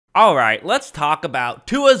All right, let's talk about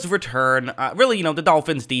Tua's return. Really, the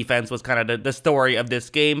Dolphins' defense was kind of the story of this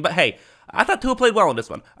game. But hey, I thought Tua played well in this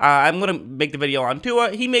one. I'm going to make the video on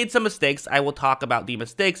Tua. He made some mistakes. I will talk about the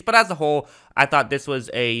mistakes. But as a whole, I thought this was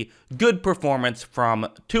a good performance from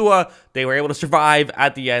Tua. They were able to survive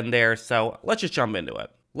at the end there. So let's just jump into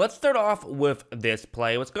it. Let's start off with this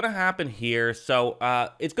play. What's going to happen here? So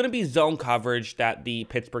it's going to be zone coverage that the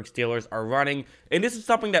Pittsburgh Steelers are running. And this is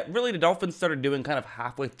something that really the Dolphins started doing kind of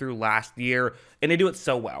halfway through last year. And they do it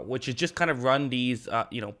so well, which is just kind of run these,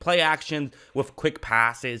 play actions with quick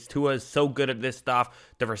passes. Tua is so good at this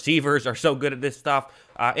stuff. The receivers are so good at this stuff.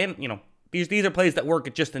 These are plays that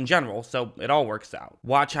work just in general, so it all works out.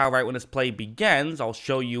 Watch how right when this play begins, I'll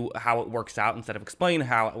show you how it works out instead of explaining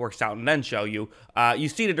how it works out and then show you. You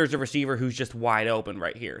see that there's a receiver who's just wide open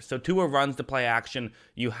right here. So Tua runs the play action.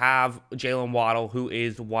 You have Jalen Waddle who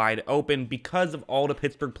is wide open because of all the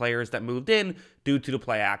Pittsburgh players that moved in due to the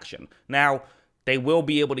play action. Now, they will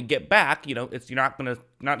be able to get back. You're not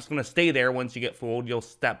just gonna stay there once you get fooled. You'll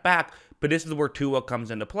step back. But this is where Tua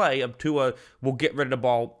comes into play. Tua will get rid of the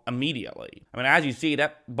ball immediately. I mean, as you see,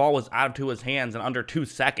 that ball was out of Tua's hands in under 2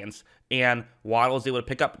 seconds, and Waddle was able to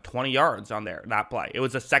pick up 20 yards on that play. It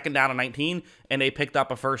was a 2nd down and 19, and they picked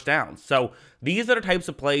up a 1st down. So these are the types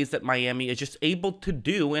of plays that Miami is just able to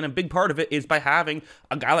do, and a big part of it is by having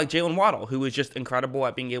a guy like Jalen Waddle, who is just incredible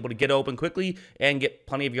at being able to get open quickly and get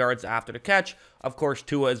plenty of yards after the catch. Of course,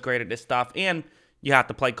 Tua is great at this stuff, and you have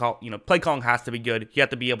to play calling has to be good. You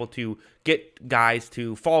have to be able to get guys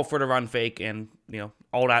to fall for the run fake, and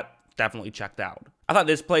all that definitely checked out. I thought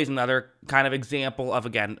this play is another kind of example of,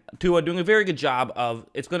 again, Tua doing a very good job of,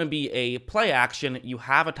 it's going to be a play action. You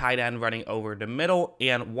have a tight end running over the middle,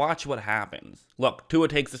 and watch what happens. Look, Tua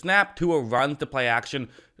takes the snap. Tua runs the play action.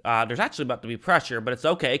 There's actually about to be pressure, but it's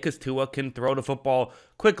okay because Tua can throw the football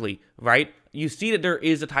quickly, right? You see that there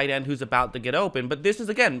is a tight end who's about to get open, but this is,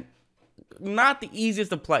 again, not the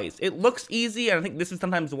easiest of plays. It looks easy, and I think this is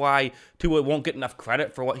sometimes why Tua won't get enough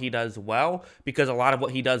credit for what he does well, because a lot of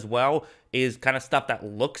what he does well is kind of stuff that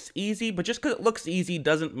looks easy, but just because it looks easy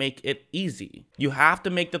doesn't make it easy. You have to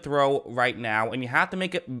make the throw right now, and you have to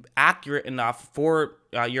make it accurate enough for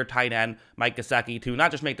your tight end, Mike Gesicki, to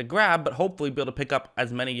not just make the grab, but hopefully be able to pick up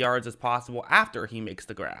as many yards as possible after he makes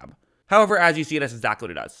the grab. However, as you see, that's exactly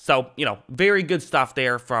what it does. So, very good stuff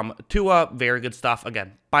there from Tua. Very good stuff,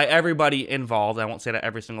 again, by everybody involved. I won't say that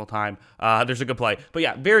every single time there's a good play. But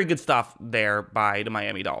yeah, very good stuff there by the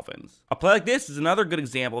Miami Dolphins. A play like this is another good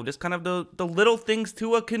example of just kind of the little things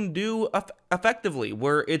Tua can do effectively,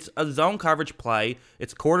 where it's a zone coverage play.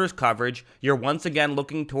 It's quarters coverage. You're once again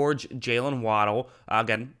looking towards Jalen Waddle.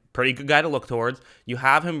 Again, pretty good guy to look towards. You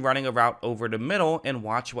have him running a route over the middle, and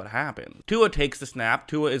watch what happens. Tua takes the snap.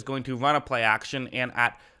 Tua is going to run a play action, and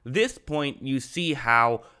at this point, you see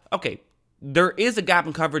how, okay, there is a gap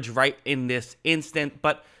in coverage right in this instant,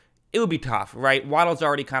 but it would be tough, right? Waddle's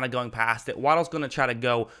already kind of going past it. Waddle's going to try to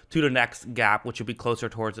go to the next gap, which would be closer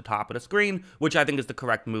towards the top of the screen, which I think is the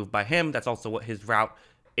correct move by him. That's also what his route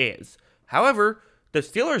is. However, the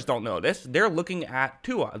Steelers don't know this. They're looking at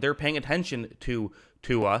Tua. They're paying attention to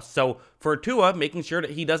Tua. So for Tua, making sure that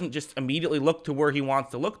he doesn't just immediately look to where he wants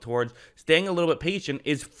to look towards, staying a little bit patient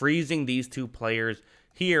is freezing these two players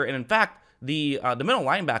here. And in fact, the middle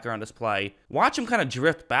linebacker on this play, watch him kind of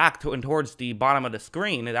drift back towards the bottom of the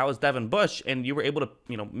screen. That was Devin Bush, and you were able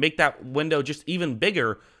to make that window just even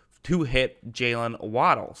bigger to hit Jalen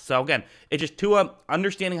Waddle. So again, it's just Tua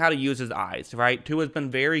understanding how to use his eyes, right? Tua's been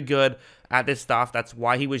very good at this stuff. That's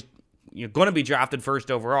why he was going to be drafted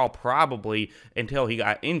 1st overall, probably until he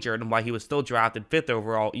got injured, and why he was still drafted 5th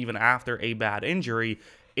overall even after a bad injury,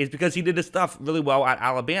 is because he did this stuff really well at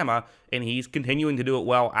Alabama, and he's continuing to do it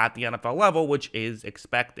well at the NFL level, which is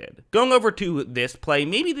expected. Going over to this play,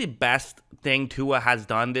 maybe the best thing Tua has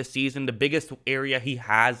done this season, the biggest area he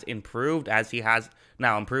has improved, as he has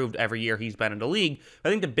now improved every year he's been in the league. I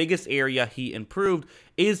think the biggest area he improved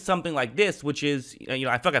is something like this, which is, I feel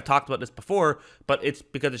like I've talked about this before, but it's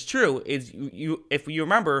because it's true, is if you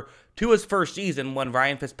remember Tua's first season when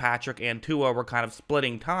Ryan Fitzpatrick and Tua were kind of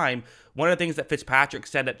splitting time, one of the things that Fitzpatrick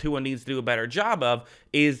said that Tua needs to do a better job of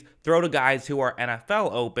is throw to guys who are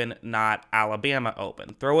NFL open, not Alabama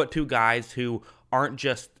open. Throw it to guys who aren't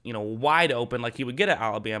just, wide open like he would get at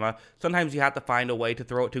Alabama. Sometimes you have to find a way to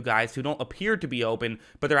throw it to guys who don't appear to be open,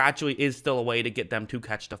 but there actually is still a way to get them to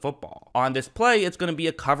catch the football. On this play, it's going to be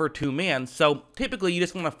a cover 2 man. So typically you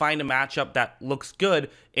just want to find a matchup that looks good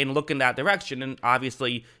and look in that direction. And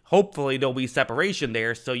obviously, hopefully there'll be separation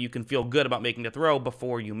there so you can feel good about making the throw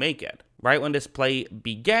before you make it. Right when this play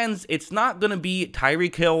begins, it's not going to be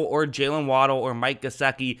Tyreek Hill or Jalen Waddle or Mike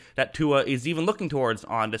Gesicki that Tua is even looking towards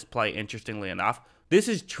on this play, interestingly enough. This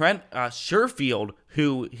is Trent Sherfield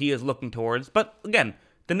who he is looking towards, but again,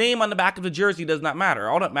 the name on the back of the jersey does not matter.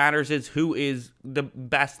 All that matters is who is the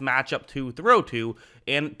best matchup to throw to,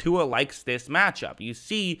 and Tua likes this matchup. You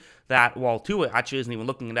see that while Tua actually isn't even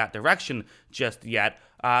looking in that direction just yet,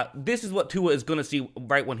 this is what Tua is going to see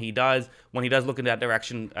right when he does. When he does look in that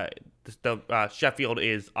direction, Sheffield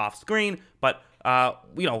is off screen, but,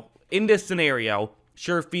 in this scenario,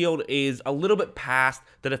 Sherfield is a little bit past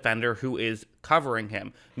the defender who is covering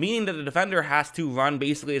him, meaning that the defender has to run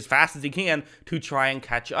basically as fast as he can to try and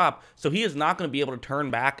catch up. So he is not going to be able to turn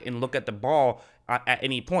back and look at the ball at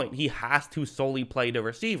any point. He has to solely play the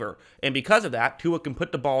receiver. And because of that, Tua can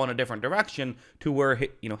put the ball in a different direction to where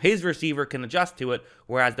his receiver can adjust to it,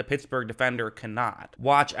 whereas the Pittsburgh defender cannot.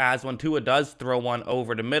 Watch as when Tua does throw one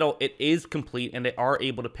over the middle, it is complete and they are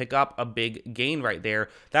able to pick up a big gain right there.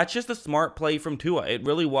 That's just a smart play from Tua. It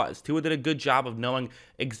really was. Tua did a good job of knowing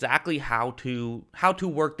exactly how to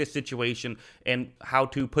work this situation and how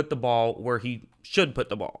to put the ball where he should put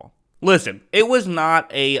the ball. Listen, it was not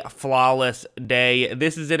a flawless day.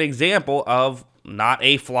 This is an example of not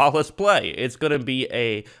a flawless play. It's going to be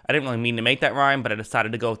I didn't really mean to make that rhyme, but I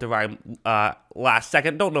decided to go with the rhyme last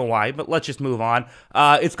second. Don't know why, but let's just move on.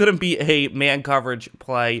 It's going to be a man coverage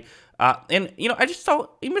play. And I just saw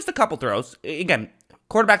he missed a couple throws. Again,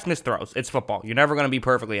 quarterbacks miss throws. It's football. You're never going to be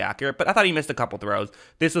perfectly accurate, but I thought he missed a couple throws.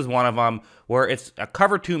 This was one of them where it's a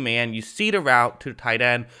cover 2 man. You see the route to the tight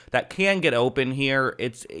end that can get open here.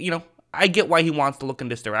 It's, I get why he wants to look in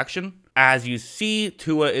this direction. As you see,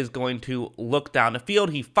 Tua is going to look down the field.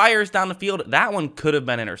 He fires down the field. That one could have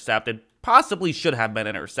been intercepted. Possibly should have been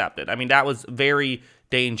intercepted. I mean, that was very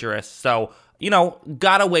dangerous. So,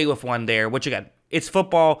 got away with one there, which again, it's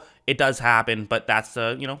football. It does happen, but that's,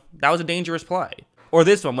 that was a dangerous play. Or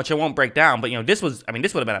this one, which I won't break down, but, this would have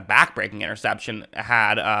been a back-breaking interception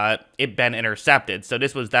had it been intercepted. So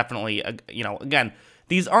this was definitely, again,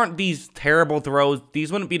 these aren't these terrible throws.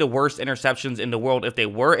 These wouldn't be the worst interceptions in the world if they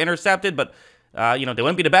were intercepted, but, they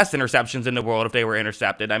wouldn't be the best interceptions in the world if they were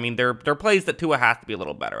intercepted. I mean, they're plays that Tua has to be a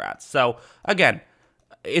little better at. So, again,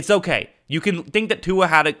 it's okay. You can think that Tua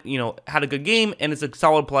had a good game and is a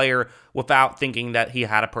solid player without thinking that he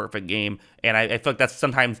had a perfect game. And I feel like that's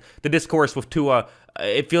sometimes the discourse with Tua.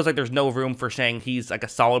 It feels like there's no room for saying he's like a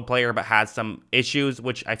solid player but has some issues,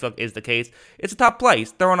 which I feel like is the case. It's a tough play.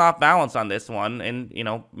 He's throwing off balance on this one, and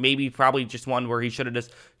maybe probably just one where he should have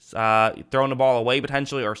just thrown the ball away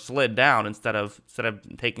potentially or slid down instead of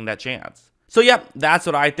taking that chance. So yeah, that's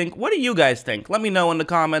what I think. What do you guys think? Let me know in the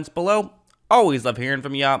comments below. Always love hearing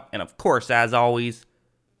from you, and of course, as always,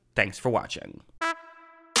 thanks for watching.